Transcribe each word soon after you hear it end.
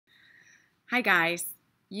Hi guys,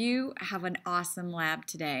 you have an awesome lab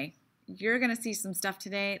today. You're going to see some stuff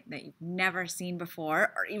today that you've never seen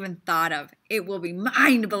before or even thought of. It will be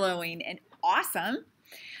mind-blowing and awesome.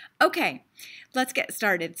 Okay, let's get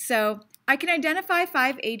started. So I can identify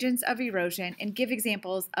 5 agents of erosion and give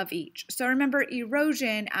examples of each. So remember,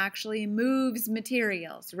 erosion actually moves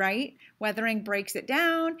materials, right? Weathering breaks it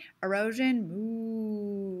down, erosion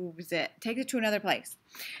moves it, takes it to another place.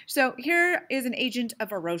 So here is an agent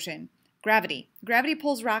of erosion. Gravity. Gravity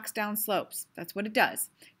pulls rocks down slopes. That's what it does.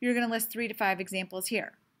 You're going to list 3 to 5 examples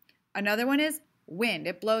here. Another one is wind.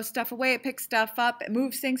 It blows stuff away. It picks stuff up. It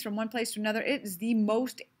moves things from one place to another. It is the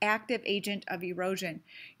most active agent of erosion.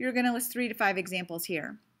 You're going to list 3 to 5 examples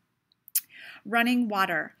here. Running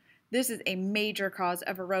water. This is a major cause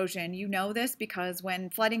of erosion. You know this because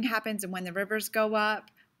when flooding happens and when the rivers go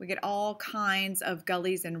up, we get all kinds of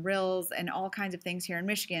gullies and rills and all kinds of things here in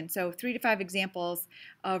Michigan. So 3 to 5 examples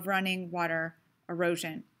of running water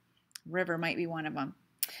erosion. River might be one of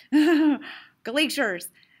them. Glaciers.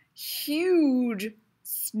 Huge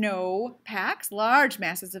snow packs, large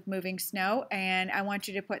masses of moving snow, and I want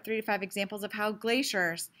you to put 3 to 5 examples of how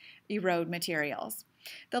glaciers erode materials.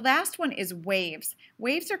 The last one is waves.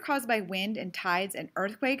 Waves are caused by wind and tides and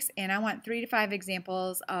earthquakes, and I want 3 to 5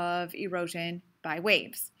 examples of erosion by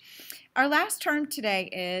waves. Our last term today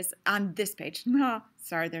is on this page.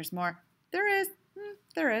 Sorry, there's more. There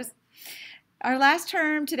is. Our last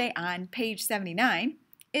term today on page 79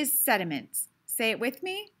 is sediments. Say it with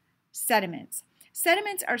me. Sediments.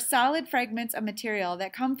 Sediments are solid fragments of material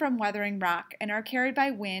that come from weathering rock and are carried by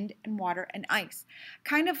wind and water and ice.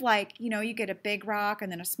 Kind of like, you get a big rock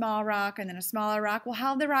and then a small rock and then a smaller rock. Well,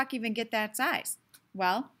 how did the rock even get that size?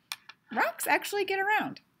 Well, rocks actually get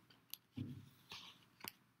around.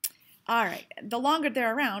 All right, the longer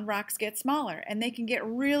they're around, rocks get smaller, and they can get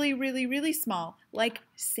really, really, really small, like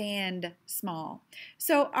sand small.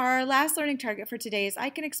 So our last learning target for today is I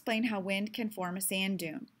can explain how wind can form a sand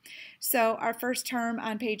dune. So our first term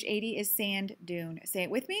on page 80 is sand dune. Say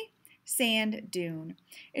it with me. Sand dune.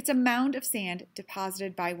 It's a mound of sand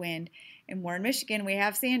deposited by wind. And we're in Michigan, we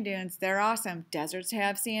have sand dunes. They're awesome. Deserts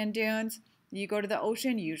have sand dunes. You go to the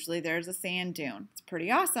ocean, usually there's a sand dune. It's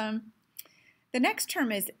pretty awesome. The next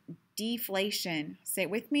term is deflation. Say it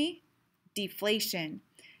with me. Deflation.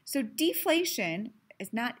 So deflation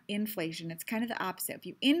is not inflation. It's kind of the opposite. If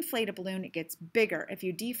you inflate a balloon, it gets bigger. If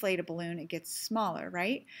you deflate a balloon, it gets smaller,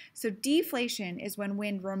 right? So deflation is when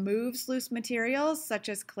wind removes loose materials such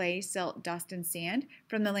as clay, silt, dust, and sand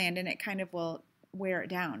from the land, and it kind of will wear it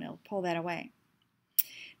down. It'll pull that away.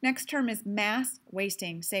 Next term is mass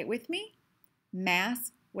wasting. Say it with me.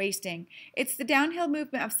 Mass wasting. It's the downhill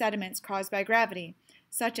movement of sediments caused by gravity,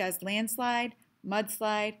 such as landslide,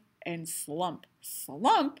 mudslide, and slump.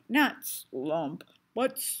 Slump, not slump,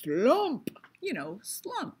 but slump.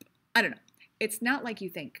 Slump. I don't know. It's not like you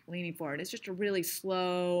think, leaning forward. It's just a really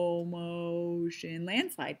slow motion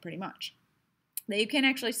landslide, pretty much, that you can't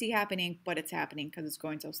actually see happening, but it's happening because it's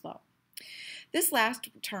going so slow. This last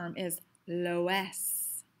term is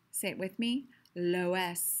loess. Say it with me.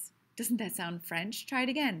 Loess. Doesn't that sound French? Try it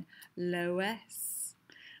again. Loess.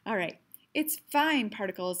 All right. It's fine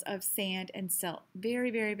particles of sand and silt. Very,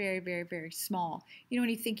 very, very, very, very small. When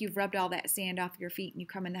you think you've rubbed all that sand off your feet and you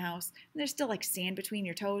come in the house and there's still like sand between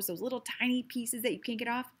your toes, those little tiny pieces that you can't get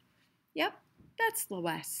off? Yep, that's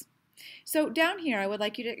loess. So down here, I would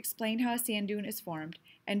like you to explain how a sand dune is formed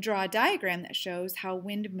and draw a diagram that shows how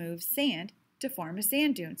wind moves sand to form a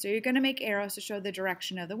sand dune. So you're going to make arrows to show the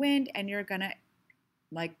direction of the wind, and you're going to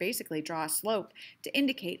basically draw a slope to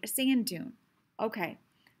indicate a sand dune. Okay.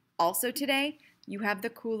 Also today, you have the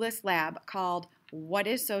coolest lab called What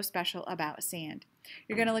is So Special About Sand?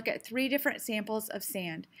 You're going to look at 3 different samples of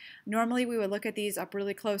sand. Normally, we would look at these up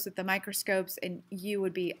really close with the microscopes and you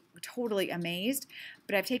would be totally amazed.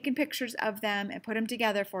 But I've taken pictures of them and put them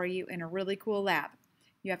together for you in a really cool lab.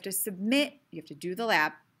 You have to submit, you have to do the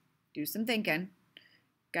lab, do some thinking,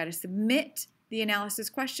 got to submit the analysis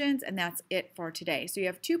questions, and that's it for today. So you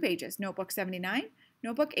have 2 pages, notebook 79,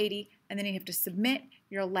 notebook 80, and then you have to submit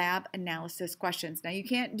your lab analysis questions. Now you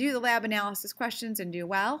can't do the lab analysis questions and do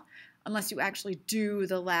well unless you actually do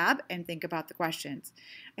the lab and think about the questions.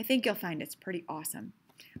 I think you'll find it's pretty awesome.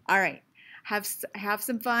 All right, have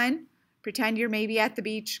some fun. Pretend you're maybe at the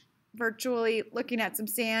beach virtually looking at some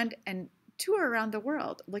sand, and tour around the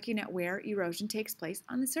world looking at where erosion takes place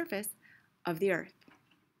on the surface of the earth.